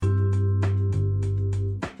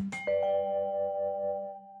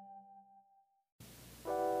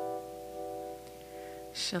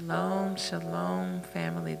Shalom, shalom,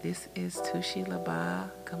 family. This is Tushi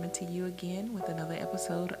Labah coming to you again with another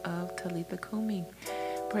episode of Talitha Kumi.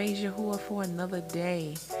 Praise Yahuwah for another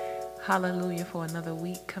day. Hallelujah for another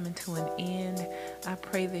week coming to an end. I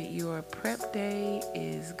pray that your prep day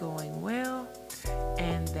is going well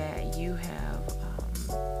and that you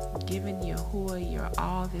have given Yahuwah your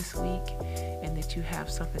all this week and that you have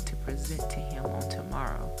something to present to him on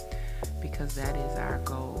tomorrow, because that is our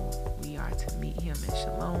goal. We are to meet him in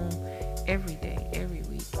shalom every day, every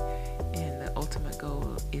week. And the ultimate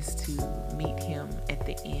goal is to meet him at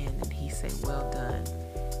the end and he say, well done.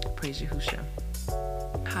 Praise Yahusha.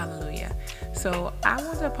 Hallelujah. So I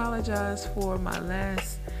want to apologize for my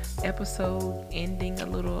last episode ending a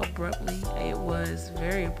little abruptly. It was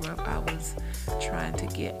very abrupt. I was trying to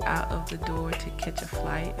get out of the door to catch a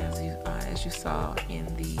flight. As you saw in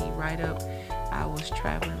the write-up, I was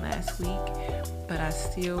traveling last week, but I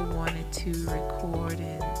still wanted to record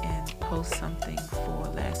and post something for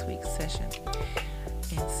last week's session.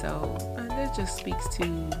 And so that just speaks to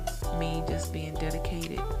me just being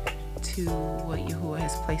dedicated to what Yahuwah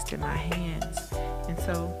has placed in my hands. And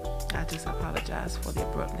so I just apologize for the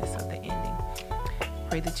abruptness of the ending.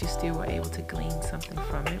 Pray that you still were able to glean something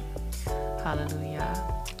from it. Hallelujah.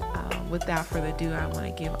 Without further ado, I want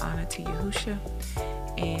to give honor to Yahusha,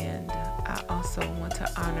 and I also want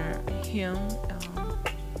to honor him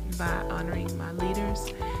by honoring my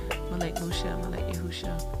leaders, Malek Musha, Malek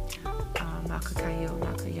Yahusha, Makakayo,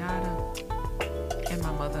 Makayada, and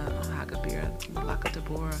my mother, Hagabira, Malaka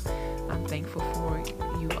Deborah. I'm thankful for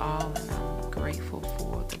you all, and I'm grateful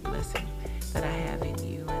for the blessing that I have in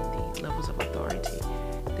you and the levels of authority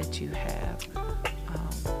that you have,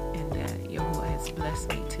 and that Yahuwah has blessed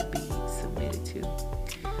me to be submitted to.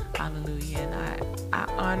 Hallelujah. And I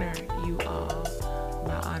honor you all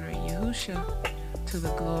by honoring Yahusha to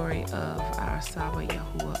the glory of our Saba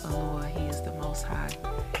Yahuwah Eloah. He is the Most High.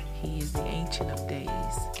 He is the Ancient of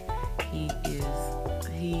Days. He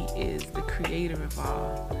is the creator of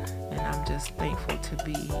all, and I'm just thankful to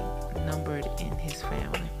be numbered in his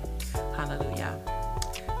family. Hallelujah.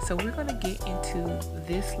 So we're going to get into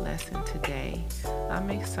this lesson today. I'm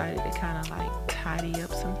excited to kind of like tidy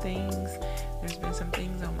up some things. There's been some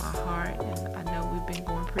things on my heart, and I know we've been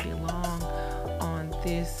going pretty long on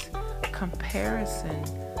this comparison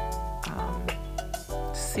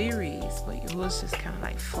series, but it was just kind of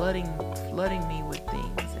like flooding me with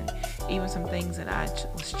things, and even some things that I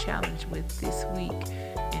was challenged with this week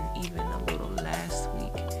and even a little last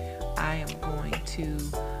week. I am going to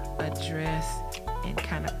address and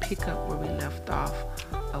kind of pick up where we left off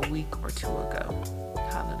a week or two ago.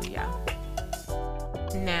 Hallelujah.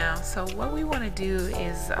 Now, so what we want to do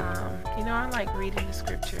is, I like reading the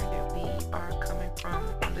scripture that we are coming from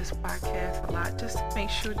on this podcast a lot, just to make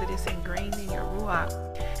sure that it's ingrained in your ruach,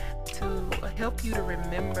 to help you to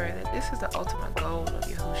remember that this is the ultimate goal of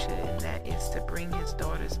Yahusha, and that is to bring his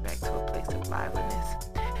daughters back to a place of liveliness.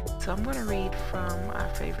 So I'm going to read from our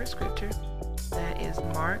favorite scripture, that is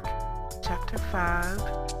Mark chapter 5,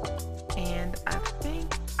 and I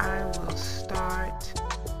think I will start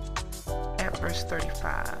at verse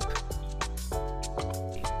 35.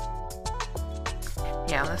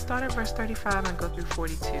 Yeah, let's start at verse 35 and go through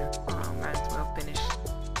 42. Might as well finish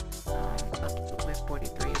up with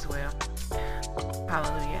 43 as well.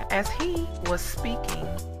 Hallelujah. As he was speaking,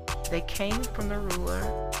 they came from the ruler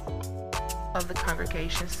of the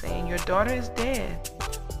congregation, saying, "Your daughter is dead.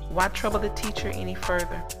 Why trouble the teacher any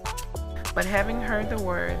further?" But having heard the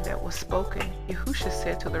word that was spoken, Yahusha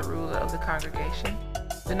said to the ruler of the congregation,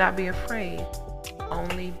 "Do not be afraid,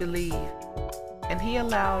 only believe." And he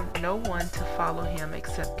allowed no one to follow him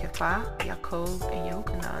except Kepha, Yaakov, and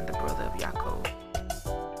Yochanan, the brother of Yaakov.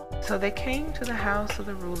 So they came to the house of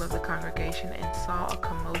the ruler of the congregation and saw a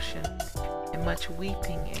commotion and much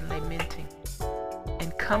weeping and lamenting.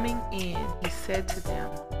 And coming in, he said to them,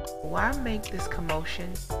 "Why make this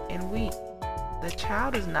commotion and weep? The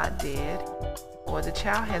child is not dead, or the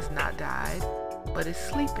child has not died, but is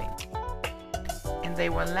sleeping." And they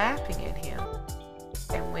were laughing at him.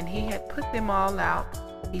 And when he had put them all out,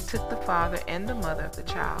 he took the father and the mother of the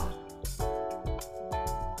child,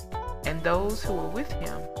 and those who were with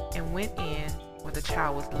him, and went in where the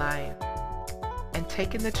child was lying. And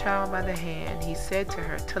taking the child by the hand, he said to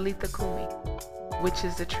her, "Talitha Kumi," which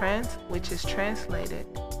is translated,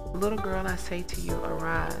 "Little girl, I say to you,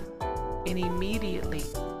 arise." And immediately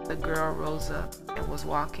the girl rose up and was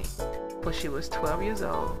walking, for she was 12 years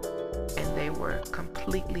old, and they were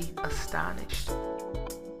completely astonished.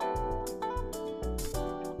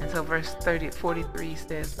 And so verse 43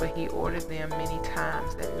 says, "But he ordered them many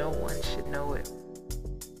times that no one should know it."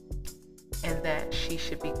 and that she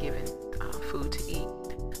should be given food to eat.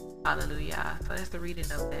 Hallelujah. So that's the reading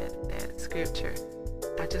of that scripture.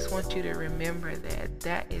 I just want you to remember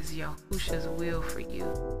that is Yahushua's will for you.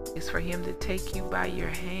 It's for him to take you by your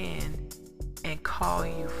hand and call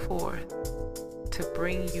you forth, to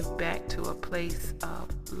bring you back to a place of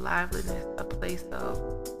liveliness, a place of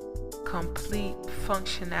complete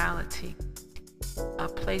functionality, a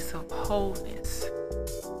place of wholeness.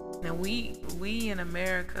 Now we in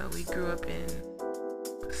America, we grew up in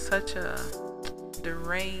such a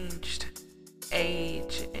deranged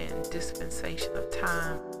age and dispensation of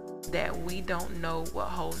time that we don't know what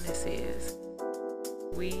wholeness is.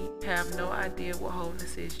 We have no idea what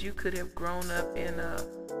wholeness is. You could have grown up in a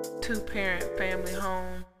 2-parent family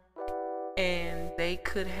home, and they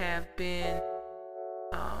could have been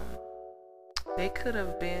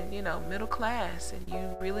middle class, and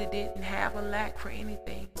you really didn't have a lack for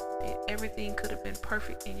anything. Everything could have been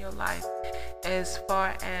perfect in your life as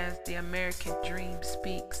far as the American dream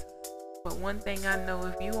speaks. But one thing I know,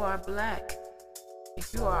 if you are a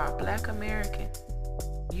black American,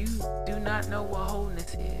 you do not know what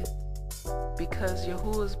wholeness is, because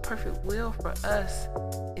Yahuwah's perfect will for us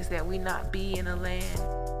is that we not be in a land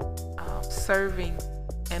serving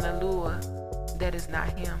an allure that is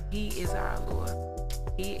not him. He is our allure.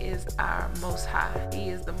 He is our most high. He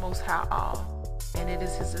is the most high all, and it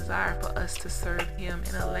is his desire for us to serve him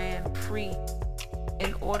in a land free,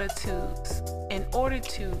 in order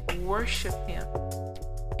to worship him,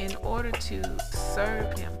 in order to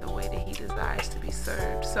serve him the way that he desires to be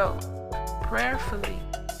served. So prayerfully,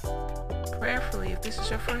 if this is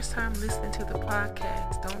your first time listening to the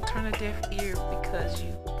podcast, don't turn a deaf ear because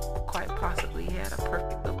you quite possibly had a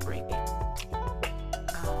perfect upbringing.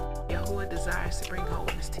 Yahuwah desires to bring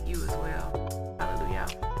wholeness to you as well. Hallelujah.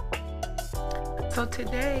 So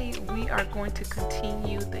today we are going to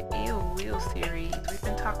continue the Ill Will series. We've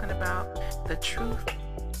been talking about the truth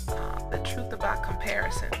about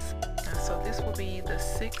comparisons. And so this will be the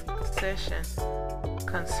 6th session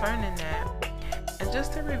concerning that. And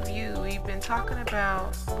just to review,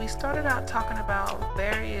 we started out talking about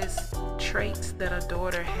various traits that a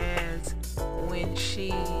daughter has when she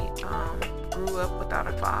grew up without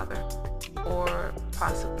a father, or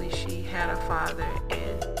possibly she had a father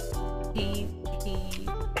and he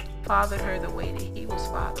fathered her the way that he was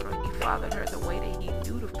fathered, or he fathered her the way that he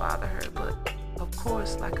knew to father her. But of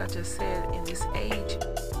course, like I just said, in this age,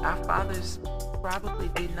 our fathers probably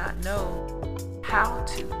did not know how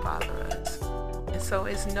to father us. And so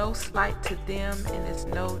it's no slight to them, and it's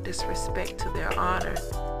no disrespect to their honor,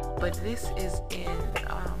 but this is in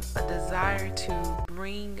a desire to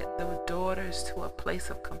bring the daughters to a place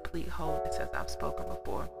of complete wholeness, as I've spoken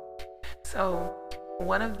before. So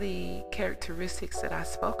one of the characteristics that I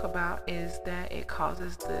spoke about is that it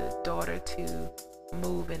causes the daughter to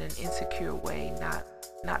move in an insecure way,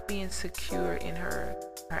 not being secure in her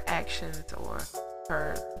actions, or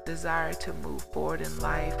her desire to move forward in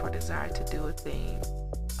life, or desire to do a thing,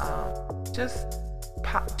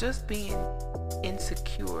 just being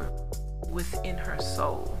insecure within her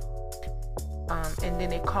soul. And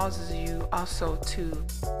then it causes you also to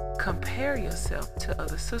compare yourself to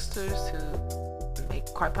other sisters, to make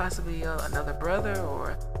quite possibly another brother,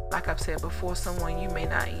 or like I've said before, someone you may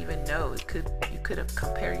not even know. You could have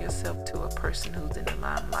compared yourself to a person who's in the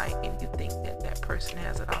limelight, and you think that person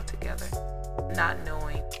has it all together, not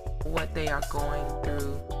knowing what they are going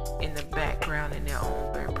through in the background in their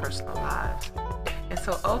own very personal lives. And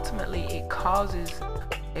so ultimately it causes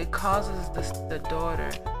the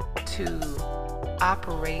daughter to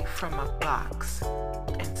operate from a box.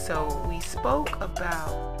 And so we spoke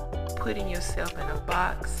about putting yourself in a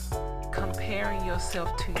box, comparing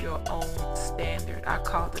yourself to your own standard. I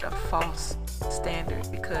called it a false standard,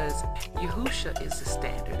 because Yahushua is the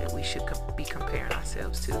standard that we should be comparing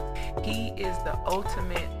ourselves to. He is the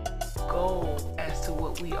ultimate goal as to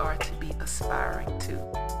what we are to be aspiring to.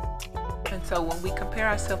 And so when we compare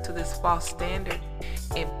ourselves to this false standard,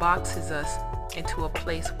 it boxes us into a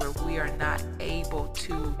place where we are not able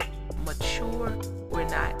to mature. We're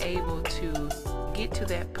not able to get to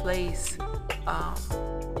that place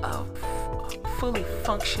of fully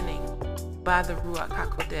functioning by the Ruach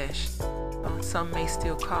HaKodesh. Some may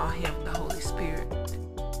still call him the Holy Spirit,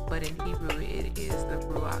 but in Hebrew it is the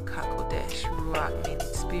Ruach HaKodesh. Ruach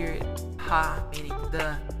meaning spirit, Ha meaning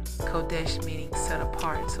the, Kodesh meaning set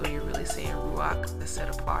apart. So you're really saying Ruach, the set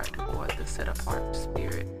apart, or the set apart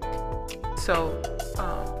spirit. So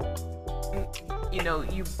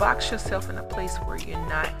you box yourself in a place where you're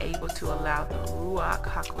not able to allow the Ruach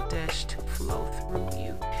HaKodesh to flow through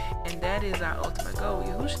you. And that is our ultimate goal.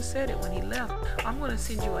 Yahushua said it when he left. I'm going to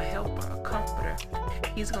send you a helper, a comforter.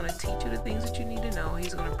 He's going to teach you the things that you need to know.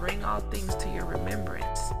 He's going to bring all things to your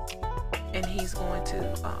remembrance. And he's going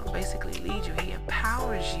to basically lead you. He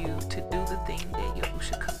empowers you to do the thing that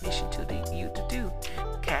Yahushua commissioned you to do.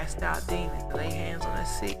 Cast out demons, lay hands on the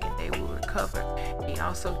sick, and they will recover. He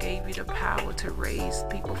also gave you the power to raise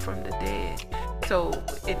people from the dead. So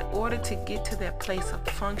in order to get to that place of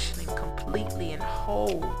functioning completely and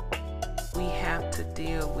whole, we have to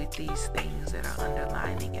deal with these things that are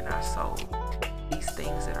underlining in our soul. These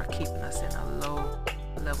things that are keeping us in a low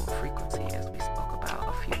level frequency, as we spoke about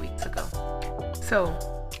a few weeks ago. So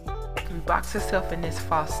box yourself in this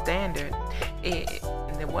false standard.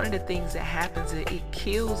 One of the things that happens is it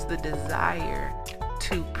kills the desire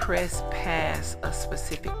to press past a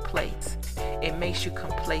specific place. It makes you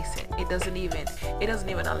complacent. It doesn't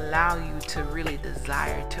even allow you to really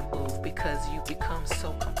desire to move, because you become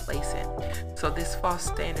so complacent. So this false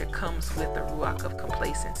standard comes with the ruach of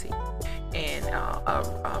complacency,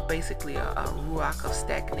 and basically a ruach of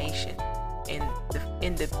stagnation,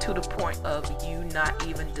 to the point of you not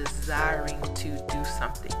even desiring to do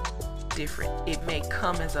something different. It may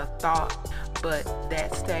come as a thought, but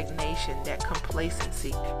that stagnation, that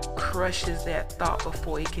complacency crushes that thought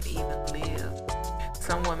before it can even live.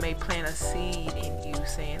 Someone may plant a seed in you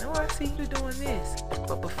saying, oh, I see you doing this,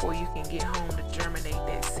 but before you can get home to germinate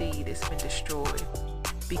that seed, it's been destroyed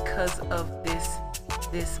because of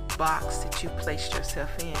this box that you placed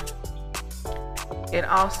yourself in. It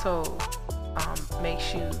also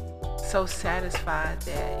makes you so satisfied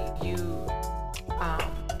that you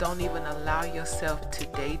don't even allow yourself to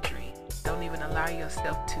daydream. Don't even allow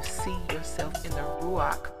yourself to see yourself in the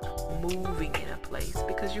Ruach moving in a place,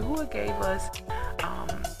 because Yahuwah gave us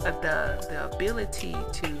the ability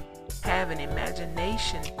to have an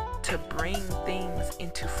imagination to bring things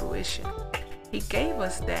into fruition. He gave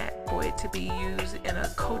us that for it to be used in a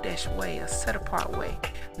Kodesh way, a set apart way,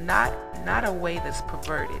 not a way that's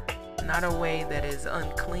perverted, not a way that is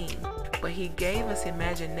unclean, but he gave us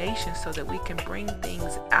imagination so that we can bring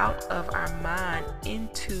things out of our mind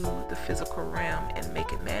into the physical realm and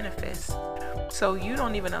make it manifest. So you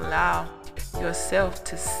don't even allow yourself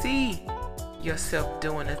to see yourself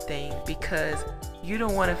doing a thing, because you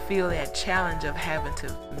don't want to feel that challenge of having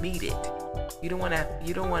to meet it. You don't want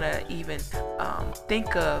to even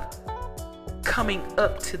think of coming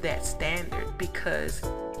up to that standard, because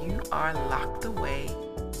you are locked away.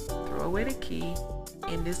 Throw away the key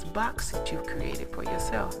in this box that you've created for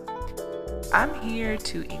yourself. I'm here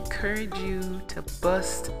to encourage you to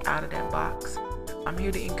bust out of that box. I'm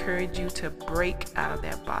here to encourage you to break out of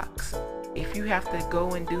that box. If you have to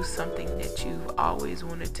go and do something that you've always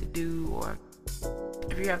wanted to do, or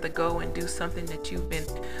if you have to go and do something that you've been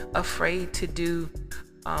afraid to do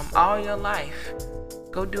all your life,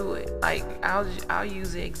 go do it. Like I'll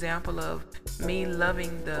use the example of me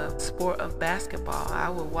loving the sport of basketball. I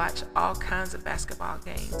would watch all kinds of basketball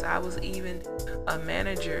games. I was even a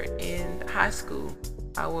manager in high school.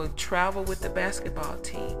 I would travel with the basketball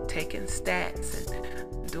team, taking stats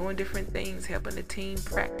and doing different things, helping the team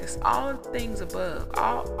practice, all the things above,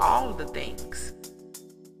 all the things.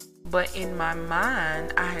 But in my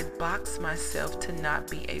mind, I had boxed myself to not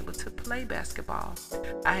be able to play basketball.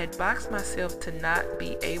 I had boxed myself to not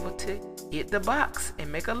be able to hit the box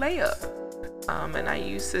and make a layup. And I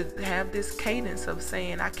used to have this cadence of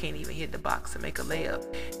saying I can't even hit the box and make a layup.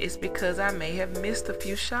 It's because I may have missed a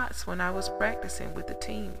few shots when I was practicing with the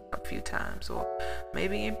team a few times, or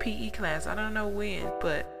maybe in PE class. I don't know when,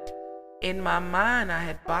 but in my mind, I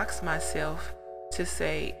had boxed myself to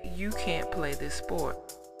say, you can't play this sport.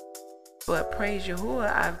 But praise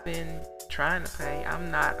Yahuwah, I've been trying to play.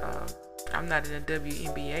 I'm not in the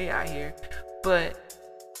WNBA out here, but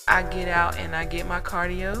I get out and I get my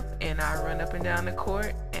cardio and I run up and down the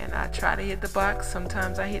court and I try to hit the box.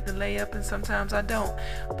 Sometimes I hit the layup and sometimes I don't.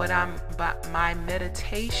 But my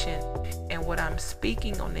meditation and what I'm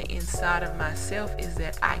speaking on the inside of myself is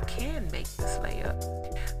that I can make this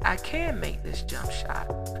layup. I can make this jump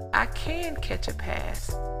shot. I can catch a pass,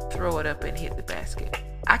 throw it up and hit the basket.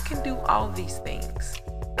 I can do all these things.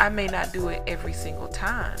 I may not do it every single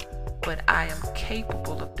time, but I am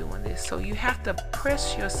capable of doing this. So you have to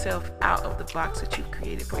press yourself out of the box that you've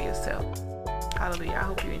created for yourself. Hallelujah. I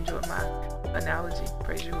hope you enjoyed my analogy.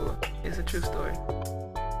 Praise Yahuwah. It's a true story.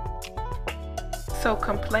 So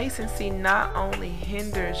complacency not only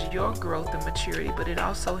hinders your growth and maturity, but it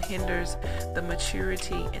also hinders the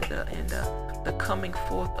maturity and the coming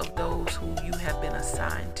forth of those who you have been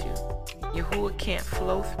assigned to. Yahuwah can't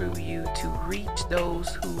flow through you to reach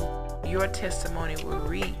those who your testimony will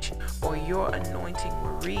reach or your anointing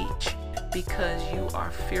will reach because you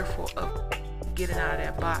are fearful of getting out of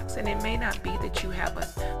that box. And it may not be that you have an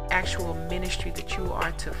actual ministry that you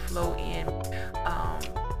are to flow in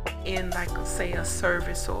like say a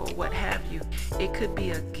service or what have you. It could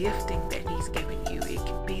be a gifting that he's given you. It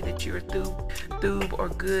could be that you're through or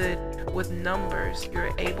good with numbers.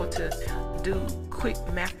 You're able to do quick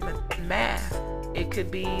math. It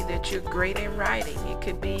could be that you're great in writing. It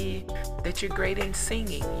could be that you're great in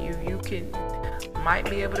singing. You might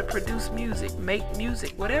be able to produce music, make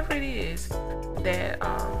music, whatever it is that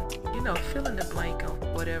fill in the blank of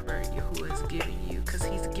whatever Yahuwah is giving you, because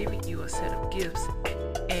he's giving you a set of gifts.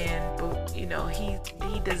 And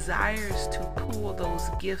he desires to pull those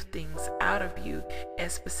giftings out of you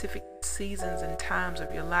at specific seasons and times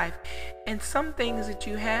of your life. And some things that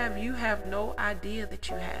you have no idea that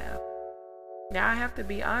you have. Now I have to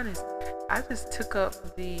be honest, I just took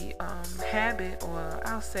up the habit, or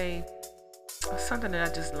I'll say something that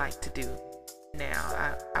I just like to do.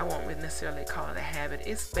 Now I won't necessarily call it a habit.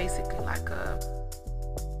 It's basically like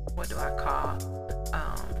what do I call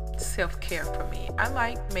self-care for me. I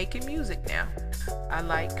like making music now. I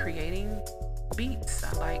like creating beats.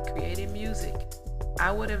 I like creating music.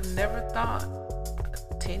 I would have never thought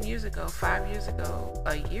 10 years ago, 5 years ago,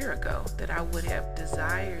 a year ago that I would have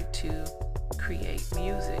desired to create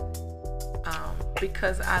music.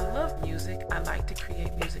 Because I love music, I like to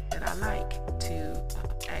create music that I like to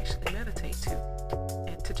actually meditate to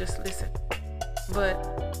and to just listen. But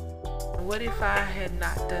what if I had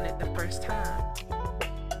not done it the first time?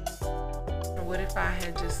 What if I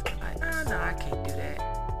had just like, no, I can't do that,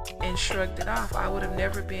 and shrugged it off? I would have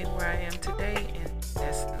never been where I am today. And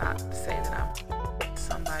that's not to say that I'm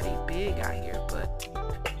somebody big out here, but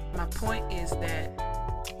my point is that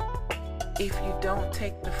if you don't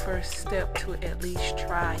take the first step to at least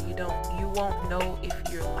try, you won't know if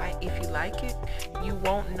you like it. You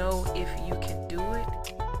won't know if you can do it,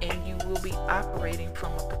 and you will be operating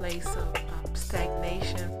from a place of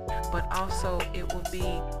stagnation. But also it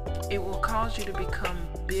will cause you to become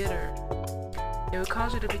bitter. It will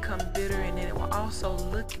cause you to become bitter, and then it will also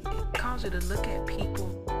cause you to look at people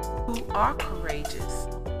who are courageous,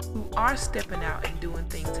 who are stepping out and doing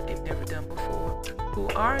things that they've never done before, who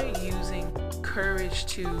are using courage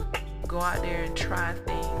to go out there and try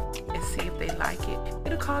things and see if they like it.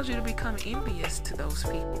 It'll cause you to become envious to those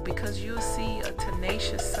people, because you'll see a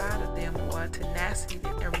tenacious side of them, or a tenacity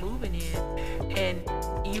that they're moving in, and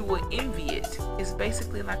you will envy it. It's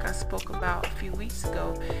basically like I spoke about a few weeks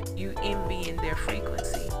ago, you envying their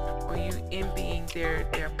frequency, or you envying their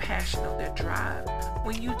passion or their drive,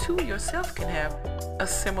 when you too yourself can have a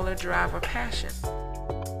similar drive or passion.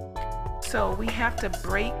 So we have to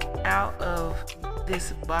break out of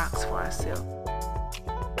this box for ourselves.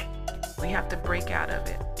 We have to break out of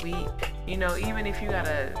it. Even if you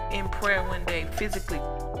gotta in prayer one day physically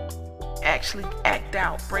actually act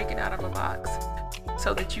out breaking out of a box,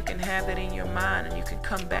 so that you can have that in your mind and you can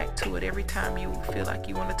come back to it every time you feel like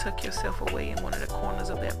you want to tuck yourself away in one of the corners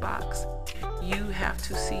of that box. You have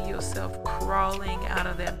to see yourself crawling out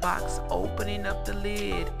of that box, opening up the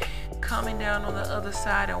lid, coming down on the other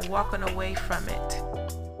side and walking away from it.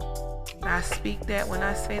 I speak that when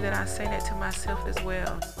I say that, I say that to myself as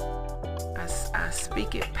well. I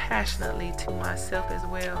speak it passionately to myself as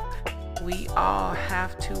well. We all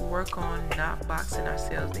have to work on not boxing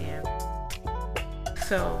ourselves in.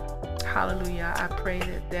 So, hallelujah, I pray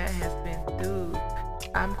that has been through.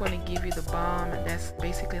 I'm going to give you the bomb, and that's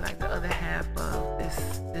basically like the other half of this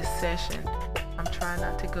session. I'm trying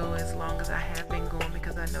not to go as long as I have been going,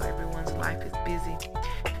 because I know everyone's life is busy.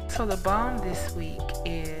 So the bomb this week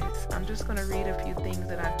is, I'm just going to read a few things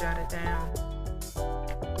that I jotted down.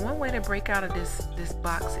 One way to break out of this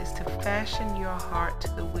box is to fashion your heart to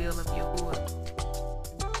the will of Yahuwah.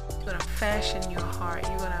 You're going to fashion your heart.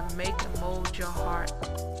 You're going to make and mold your heart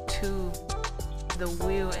to the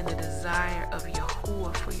will and the desire of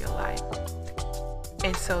Yahuwah for your life.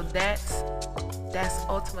 And so that's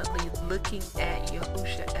ultimately looking at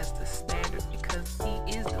Yahusha as the standard, because he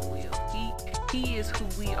is the will. He is who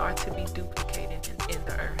we are to be duplicated in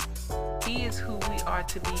the earth. He is who we are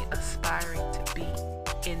to be aspiring to be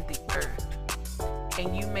in the earth.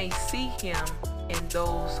 And you may see him in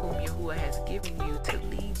those whom Yahuwah has given you to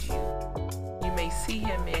lead you. You may see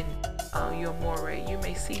him in your moray. You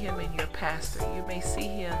may see him in your pastor. You may see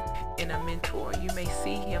him in a mentor. You may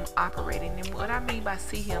see him operating. And what I mean by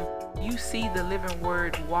see him, you see the living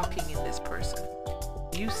word walking in this person.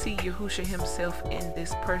 You see Yahushua himself in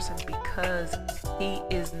this person because he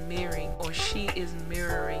is mirroring, or she is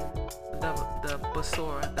mirroring the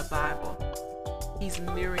Besorah, the Bible. He's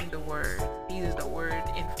mirroring the word. He is the word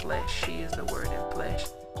in flesh. She is the word in flesh.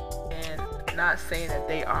 And not saying that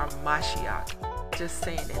they are Mashiach, just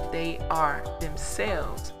saying that they are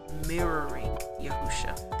themselves mirroring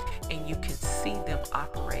Yahushua. And you can see them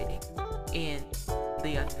operating in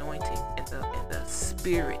the anointing and the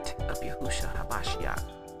spirit of Yahushua HaMashiach,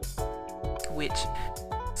 which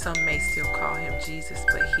some may still call him Jesus,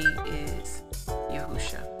 but he is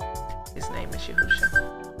Yahushua. His name is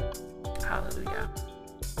Yahushua. Hallelujah.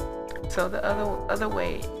 So the other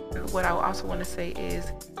way, what I also want to say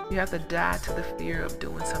is, you have to die to the fear of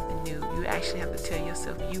doing something new. You actually have to tell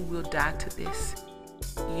yourself, you will die to this.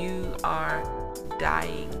 You are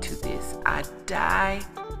dying to this. I die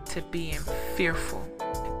to being fearful.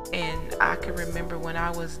 And I can remember when I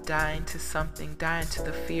was dying to something, dying to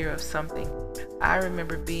the fear of something. I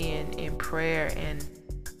remember being in prayer and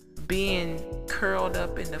being curled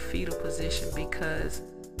up in the fetal position because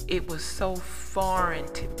it was so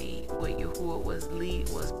foreign to me what Yahuwah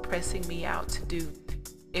was pressing me out to do.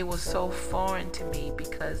 It was so foreign to me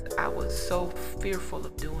because I was so fearful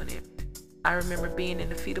of doing it. I remember being in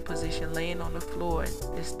the fetal position, laying on the floor, and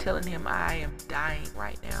just telling him, I am dying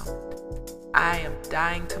right now. I am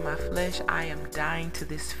dying to my flesh. I am dying to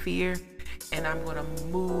this fear. And I'm going to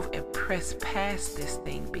move and press past this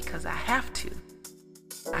thing because I have to.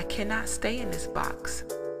 I cannot stay in this box.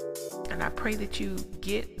 And I pray that you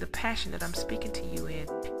get the passion that I'm speaking to you in.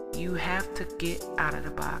 You have to get out of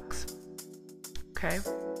the box. Okay?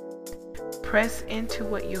 Press into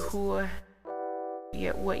what Yahuwah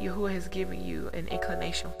has given you an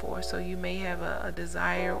inclination for. So you may have a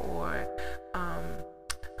desire or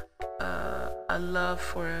a love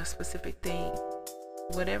for a specific thing.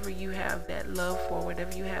 Whatever you have that love for,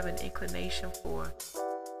 whatever you have an inclination for,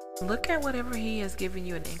 look at whatever he has given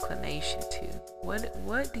you an inclination to.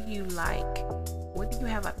 What do you like? What do you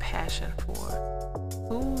have a passion for?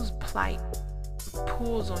 Whose plight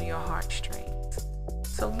pulls on your heartstrings?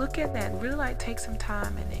 So look at that. Really take some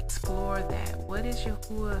time and explore that. What is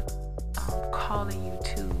Yahuwah calling you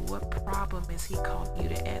to? What problem is he calling you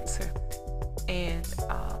to answer? And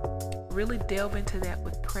really delve into that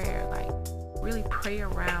with prayer. Like, really pray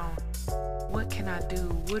around. What can I do?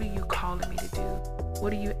 What are you calling me to do?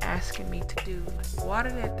 What are you asking me to do? Like,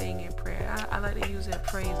 water that thing in prayer. I like to use that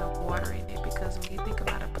phrase of watering it, because when you think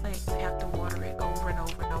about a plant, you have to water it over and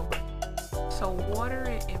over and over. So water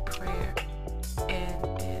it in prayer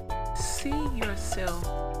and see yourself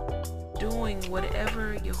doing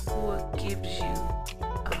whatever Yahuwah gives you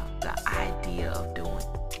the idea of doing.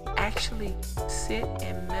 Actually sit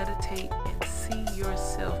and meditate and see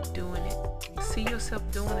yourself doing it. See yourself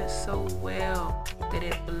doing it so well that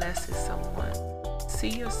it blesses someone. See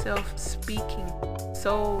yourself speaking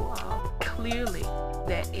so clearly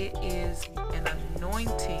that it is an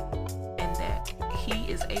anointing and that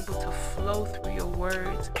he is able to flow through your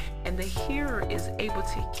words and the hearer is able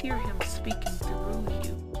to hear him speaking through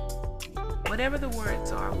you. Whatever the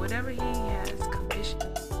words are, whatever he has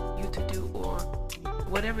commissioned you to do, or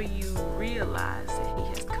whatever you realize that he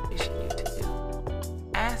has commissioned you to do,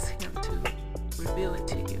 ask him to reveal it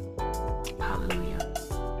to you. Hallelujah.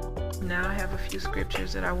 Now I have a few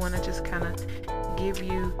scriptures that I want to just kind of give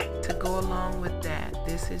you to go along with that.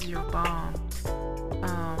 This is your balm.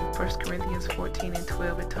 1 Corinthians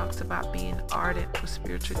 14:12, it talks about being ardent for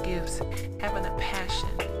spiritual gifts, having a passion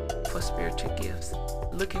for spiritual gifts,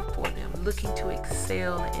 looking for them, looking to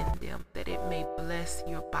excel in them, that it may bless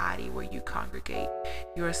your body where you congregate,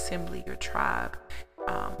 your assembly, your tribe,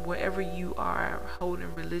 wherever you are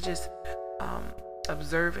holding religious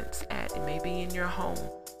observance at. It may be in your home.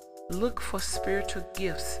 Look for spiritual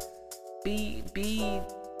gifts. Be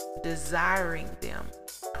desiring them.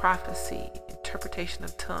 Prophecy, interpretation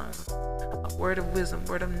of tongues, a word of wisdom,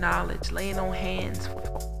 word of knowledge, laying on hands for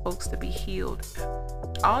folks to be healed.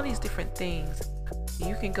 All these different things.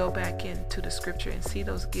 You can go back into the scripture and see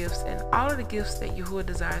those gifts, and all of the gifts that Yahuwah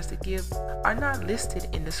desires to give are not listed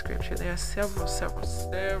in the scripture. There are several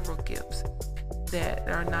gifts that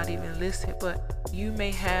are not even listed, but you may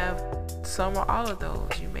have some or all of those.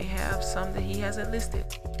 You may have some that he hasn't listed,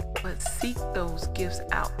 but seek those gifts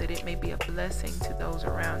out that it may be a blessing to those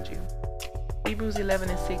around you. Hebrews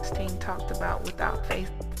 11:16 talked about without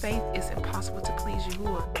faith is impossible to please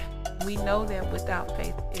Yahuwah. We know that without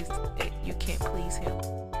faith you can't please him,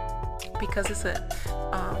 because it's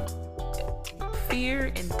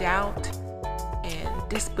fear and doubt and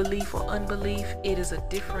disbelief or unbelief, it is a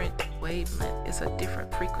different wavelength. It's a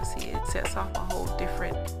different frequency. It sets off a whole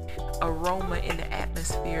different aroma in the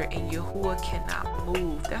atmosphere, and Yahuwah cannot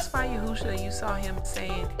move. That's why Yahushua, you saw him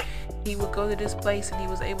saying he would go to this place and he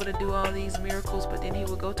was able to do all these miracles, but then he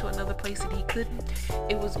would go to another place and he couldn't.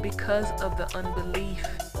 It was because of the unbelief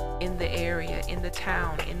in the area, in the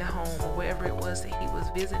town, in the home, or wherever it was that he was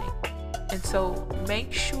visiting. And so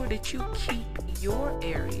make sure that you keep your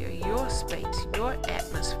area, your space, your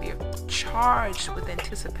atmosphere charged with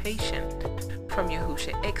anticipation from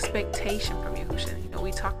Yahushua, expectation from Yahushua. You know,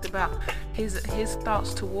 we talked about his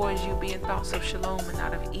thoughts towards you being thoughts of shalom and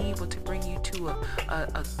not of evil, to bring you to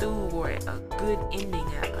a through or a good ending,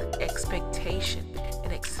 an expectation,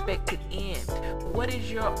 an expected end. What is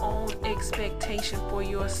your own expectation for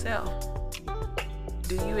yourself?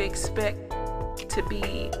 Do you expect to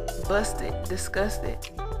be busted, disgusted,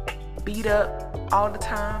 beat up all the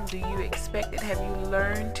time? Do you expect it? Have you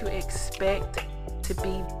learned to expect to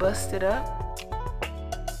be busted up?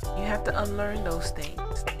 You have to unlearn those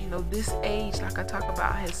things. You know, this age, like I talk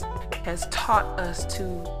about, has taught us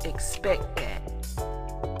to expect that.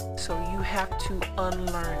 So you have to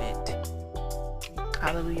unlearn it.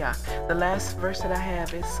 Hallelujah. The last verse that I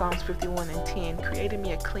have is Psalms 51:10. Create in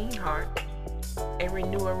me a clean heart and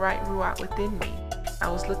renew a right ruach within me. I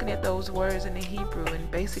was looking at those words in the Hebrew, and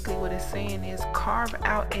basically what it's saying is, carve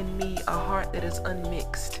out in me a heart that is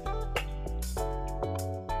unmixed,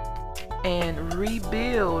 and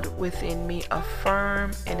rebuild within me a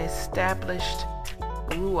firm and established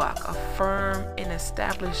ruach, a firm and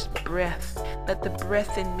established breath. Let the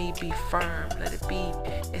breath in me be firm. Let it be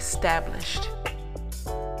established.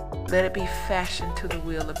 Let it be fashioned to the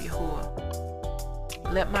will of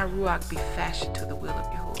Yahuwah. Let my ruach be fashioned to the will of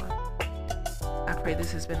Yahuwah. I pray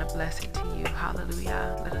this has been a blessing to you.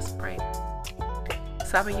 Hallelujah. Let us pray.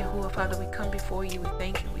 Saba Yahuwah, Father, we come before you. We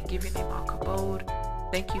thank you. We give your name all kabod.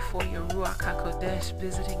 Thank you for your Ruach HaKodesh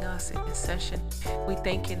visiting us in this session. We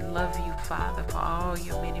thank and love you, Father, for all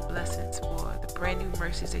your many blessings, for the brand new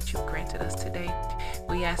mercies that you've granted us today.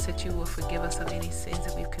 We ask that you will forgive us of any sins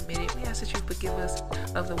that we've committed. We ask that you forgive us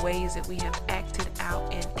of the ways that we have acted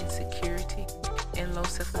out in insecurity and low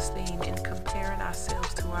self-esteem, in comparing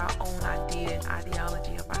ourselves to our own idea and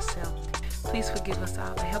ideology of ourselves. Please forgive us,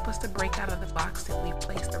 Father. Help us to break out of the box that we've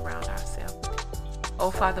placed around ourselves.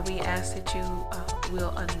 Oh, Father, we ask that you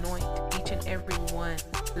will anoint each and every one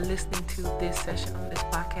listening to this session on this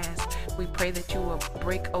podcast. We pray that you will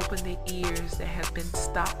break open the ears that have been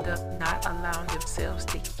stopped up, not allowing themselves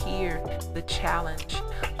to hear the challenge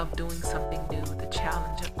of doing something new, the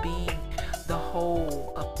challenge of being the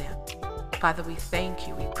whole of them. Father, we thank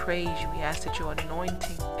you, we praise you, we ask that your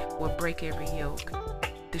anointing will break every yoke,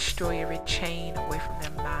 destroy every chain away from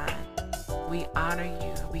their mind. We honor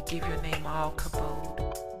you, we give your name all kabod,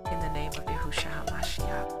 in the name of Yahushua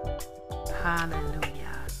HaMashiach.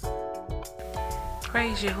 Hallelujah.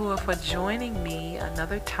 Praise Yahuwah for joining me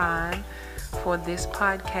another time for this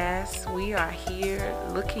podcast. We are here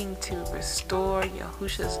looking to restore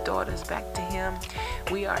Yahushua's daughters back to him.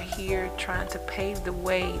 We are here trying to pave the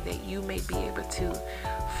way that you may be able to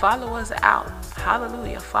follow us out.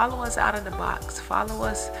 Hallelujah. Follow us out of the box. Follow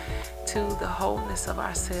us to the wholeness of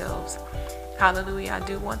ourselves. Hallelujah. I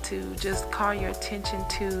do want to just call your attention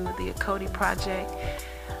to the Akodi Project,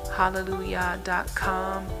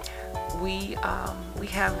 hallelujah.com. We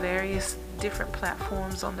have various different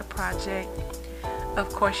platforms on the project.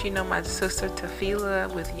 Of course, you know my sister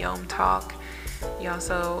Tafila with Yom Talk. You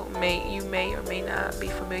may or may not be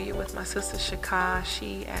familiar with my sister Shaka.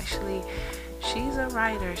 She's a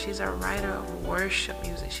writer. She's a writer of worship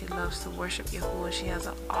music. She loves to worship Yahuwah. She has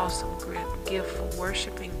an awesome gift for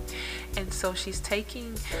worshiping. And so she's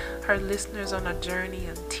taking her listeners on a journey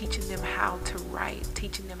of teaching them how to write,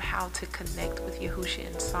 teaching them how to connect with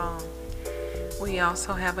Yahushua in song. We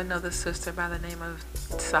also have another sister by the name of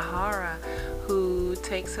Sahara who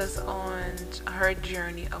takes us on her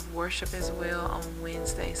journey of worship as well on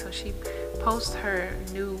Wednesday. So she posts her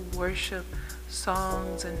new worship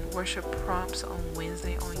songs and worship prompts on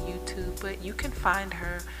Wednesday on YouTube, but you can find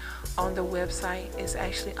her on the website. It's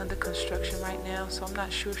actually under construction right now, so I'm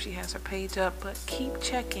not sure if she has her page up, but keep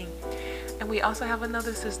checking. And we also have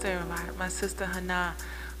another sister, my sister Hannah,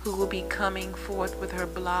 who will be coming forth with her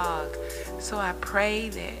blog. So I pray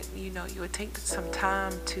that you would take some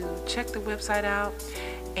time to check the website out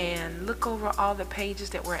and look over all the pages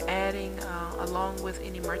that we're adding, along with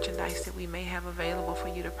any merchandise that we may have available for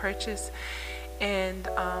you to purchase. And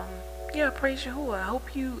praise Yahuwah. I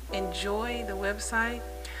hope you enjoy the website.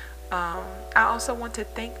 I also want to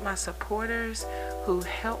thank my supporters who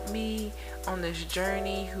help me on this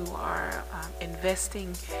journey, who are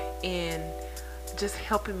investing in just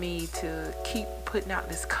helping me to keep putting out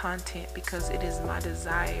this content, because it is my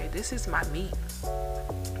desire. This is my meat.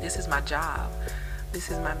 This is my job. This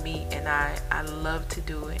is my meat, and I love to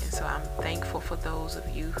do it. And so I'm thankful for those of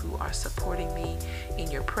you who are supporting me in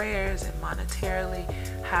your prayers and monetarily,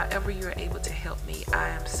 however you're able to help me. I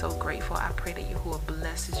am so grateful. I pray that Yahuwah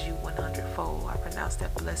blesses you 100-fold. I pronounce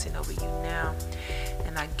that blessing over you now,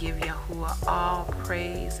 and I give Yahuwah all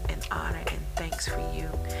praise and honor and thanks for you.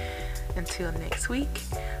 Until next week,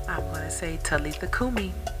 I'm going to say Talitha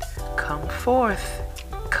Kumi, come forth,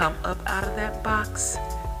 come up out of that box,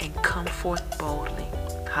 and come forth boldly.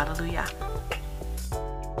 Hallelujah.